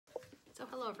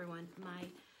Hello everyone, my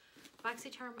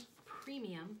Boxycharm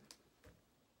Premium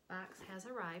box has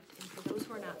arrived, and for those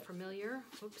who are not familiar,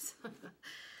 oops,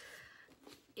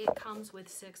 it comes with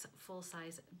 6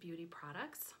 full-size beauty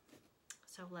products.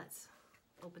 So let's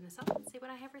open this up and see what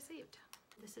I have received.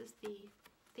 This is the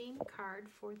theme card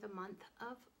for the month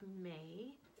of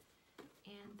May,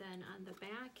 and then on the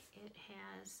back it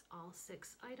has all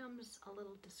 6 items, a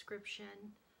little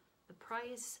description, the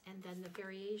price, and then the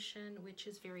variation, which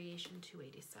is variation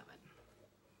 287.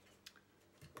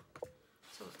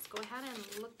 So let's go ahead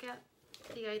and look at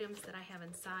the items that I have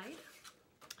inside.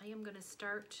 I am going to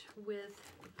start with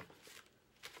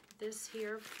this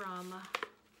here from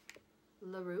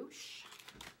Laruce.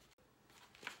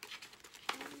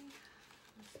 Okay,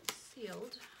 this is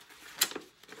sealed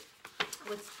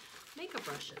with makeup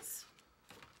brushes.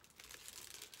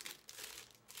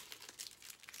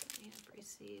 I have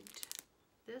received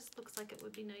this. Looks like it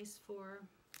would be nice for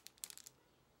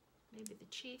maybe the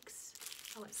cheeks.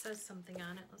 Oh, it says something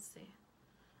on it. Let's see.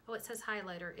 Oh, it says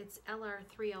highlighter. It's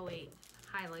LR308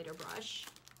 highlighter brush.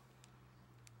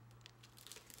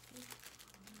 Okay,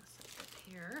 I'm gonna set that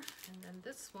here. And then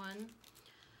this one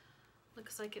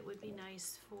looks like it would be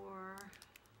nice for,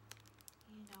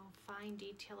 you know, fine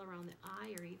detail around the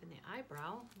eye or even the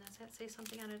eyebrow. Does that say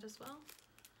something on it as well?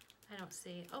 I don't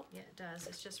see. Oh, yeah, it does.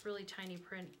 It's just really tiny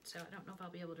print, so I don't know if I'll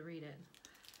be able to read it.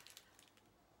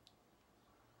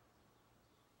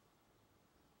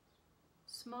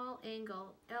 Small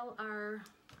angle LR,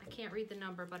 I can't read the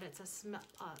number, but it's a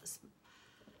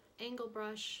angle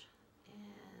brush,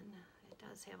 and it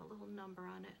does have a little number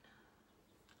on it.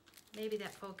 Maybe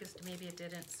that focused, maybe it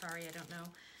didn't. Sorry, I don't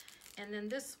know. And then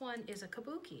this one is a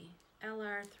kabuki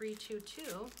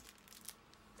LR322,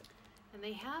 and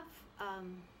they have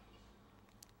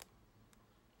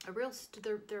a real,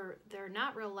 they're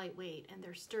not real lightweight, and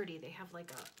they're sturdy. They have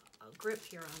like a grip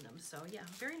here on them. So yeah,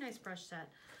 very nice brush set.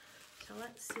 So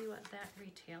let's see what that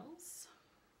retails.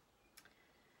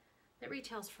 That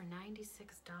retails for $96.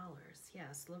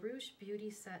 Yes, Laruce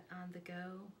Beauty Set on the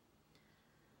Go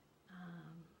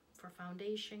for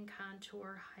foundation,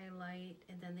 contour, highlight,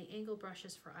 and then the angle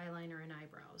brushes for eyeliner and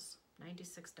eyebrows.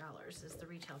 $96 is the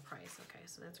retail price. Okay,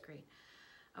 so that's great.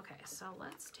 Okay, so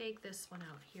let's take this one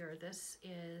out here. This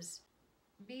is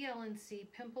bl+c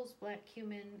Pimples Black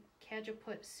Cumin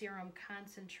Cajeput Serum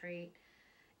Concentrate.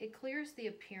 It clears the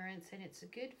appearance, and it's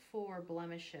good for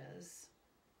blemishes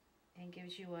and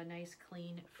gives you a nice,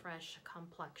 clean, fresh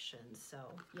complexion.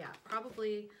 So yeah,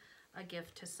 probably a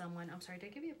gift to someone. I'm sorry,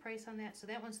 did I give you a price on that? So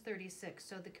that one's $36.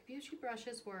 So the kabuki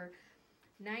brushes were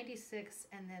 $96,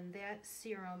 and then that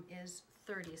serum is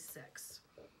 $36.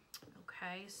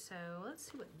 Okay, so let's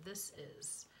see what this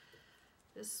is.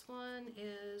 This one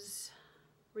is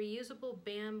reusable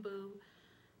bamboo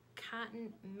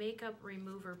cotton makeup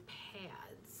remover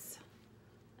pads.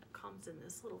 That comes in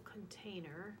this little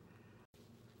container.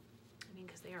 I mean,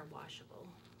 because they are washable.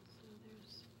 So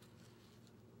there's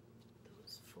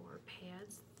those 4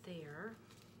 pads there,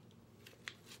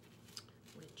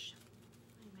 which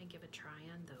I might give a try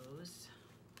on those.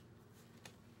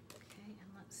 Okay, and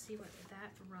let's see what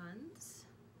that runs.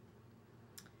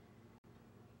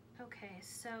 Okay,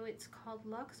 so it's called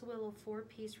Luxe+willow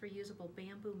 4-piece reusable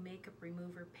bamboo makeup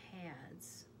remover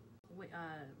pads.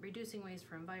 Reducing waste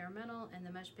for environmental, and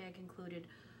the mesh bag included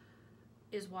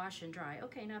is wash and dry.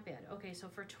 Okay, not bad. Okay, so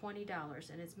for $20,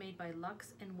 and it's made by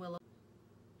Luxe+willow.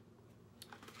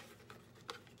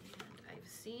 And I've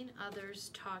seen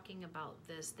others talking about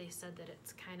this. They said that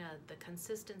it's kind of, the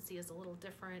consistency is a little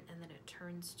different, and then it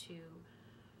turns to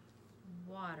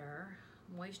water.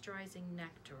 Moisturizing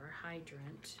nectar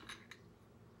hydrant,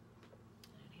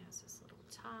 and it has this little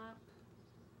top.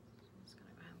 I'm just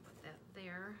gonna go ahead and put that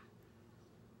there.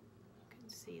 You can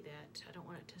see that I don't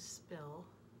want it to spill.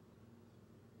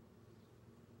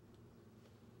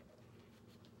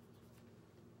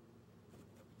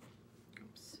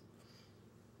 Oops.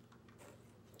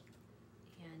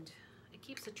 And it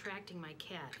keeps attracting my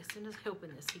cat. As soon as I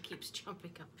open this, he keeps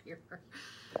jumping up here.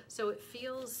 So it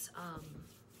feels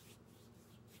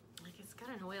like it's got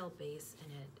an oil base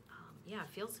in it. Yeah, it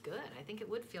feels good. I think it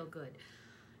would feel good,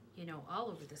 you know, all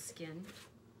over the skin.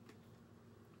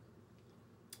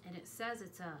 And it says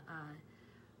it's a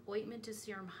ointment to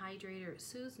serum hydrator. It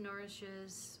soothes,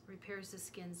 nourishes, repairs the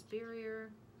skin's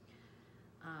barrier.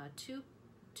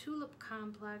 Tulip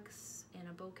complex and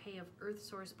a bouquet of earth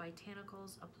source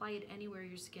botanicals. Apply it anywhere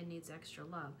your skin needs extra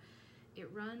love. It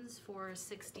runs for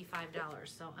 $65,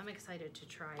 so I'm excited to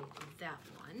try that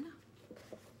one.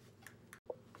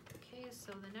 Okay,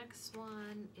 so the next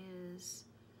one is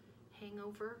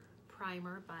Hangover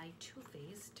Primer by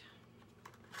Toofaced.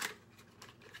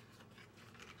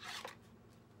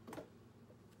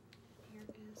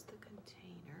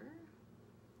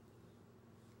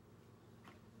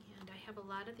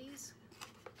 lot of these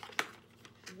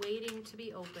waiting to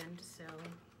be opened, so.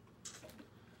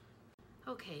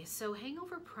 Okay, so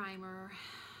Hangover Primer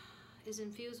is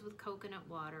infused with coconut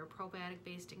water,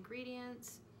 probiotic-based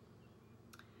ingredients,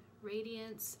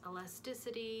 radiance,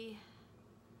 elasticity,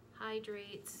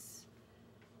 hydrates,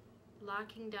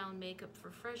 locking down makeup for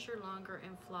fresher, longer,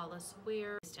 and flawless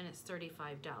wear, and it's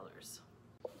 $35.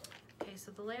 Okay,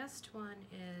 so the last one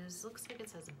is, looks like it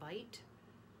says Bite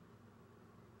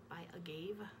by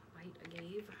Agave, Bite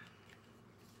Agave.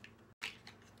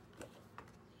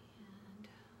 And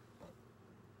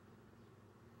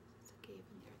it's Agave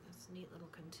in there, this neat little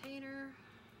container.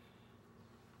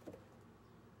 And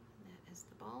that is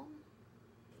the balm.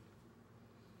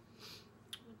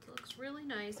 It looks really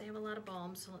nice. I have a lot of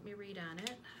balm, so let me read on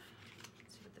it.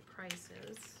 Let's see what the price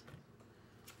is.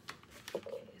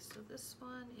 Okay, so this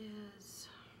one is,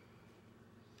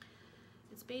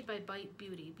 it's made by Bite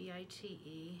Beauty,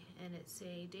 B-I-T-E, and it's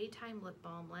a daytime lip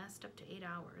balm, lasts up to 8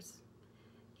 hours.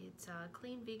 It's a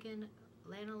clean, vegan,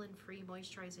 lanolin-free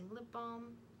moisturizing lip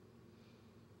balm.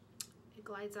 It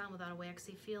glides on without a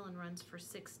waxy feel and runs for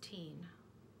 $16.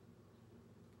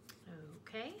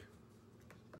 Okay.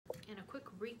 And a quick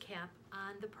recap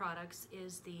on the products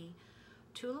is the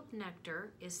Tulip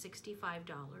Nectar is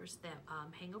 $65. That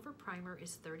Hangover Primer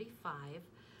is $35.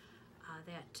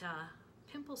 That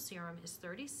Pimple Serum is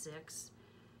 $36.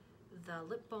 The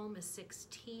Lip Balm is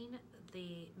 $16.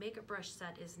 The Makeup Brush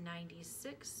Set is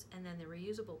 $96. And then the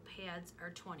reusable pads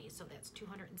are $20. So that's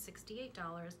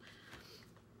 $268.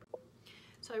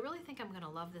 So I really think I'm going to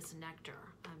love this nectar.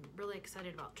 I'm really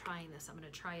excited about trying this. I'm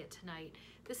going to try it tonight.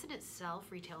 This in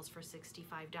itself retails for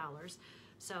 $65.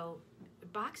 So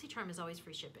Boxycharm is always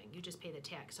free shipping. You just pay the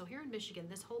tax. So here in Michigan,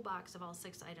 this whole box of all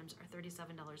 6 items are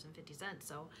 $37.50.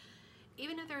 So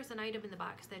even if there's an item in the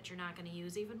box that you're not going to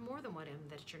use, even more than one item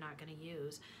that you're not going to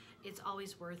use, it's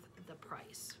always worth the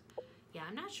price. Yeah,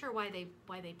 I'm not sure why they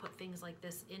put things like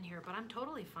this in here, but I'm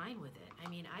totally fine with it. I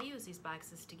mean, I use these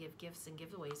boxes to give gifts and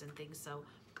giveaways and things, so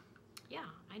yeah,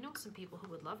 I know some people who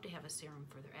would love to have a serum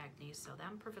for their acne, so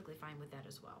I'm perfectly fine with that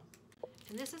as well.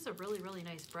 And this is a really, really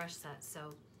nice brush set,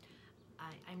 so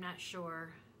I'm not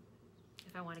sure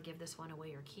if I want to give this one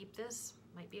away or keep this.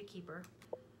 Might be a keeper.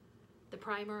 The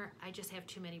primer, I just have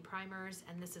too many primers,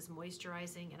 and this is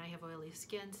moisturizing, and I have oily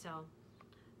skin, so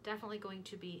definitely going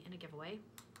to be in a giveaway.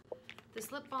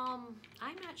 This lip balm,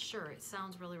 I'm not sure. It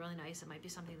sounds really, really nice. It might be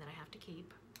something that I have to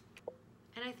keep.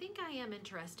 And I think I am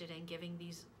interested in giving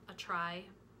these a try.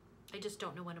 I just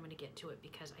don't know when I'm going to get to it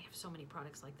because I have so many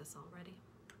products like this already.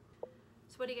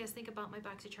 So what do you guys think about my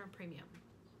Boxycharm Premium?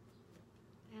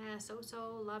 Yeah,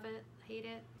 so-so, love it, hate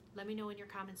it. Let me know in your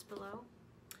comments below.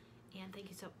 And thank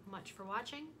you so much for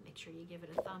watching. Make sure you give it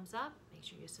a thumbs up. Make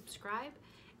sure you subscribe.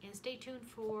 And stay tuned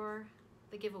for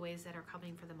the giveaways that are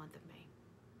coming for the month of May.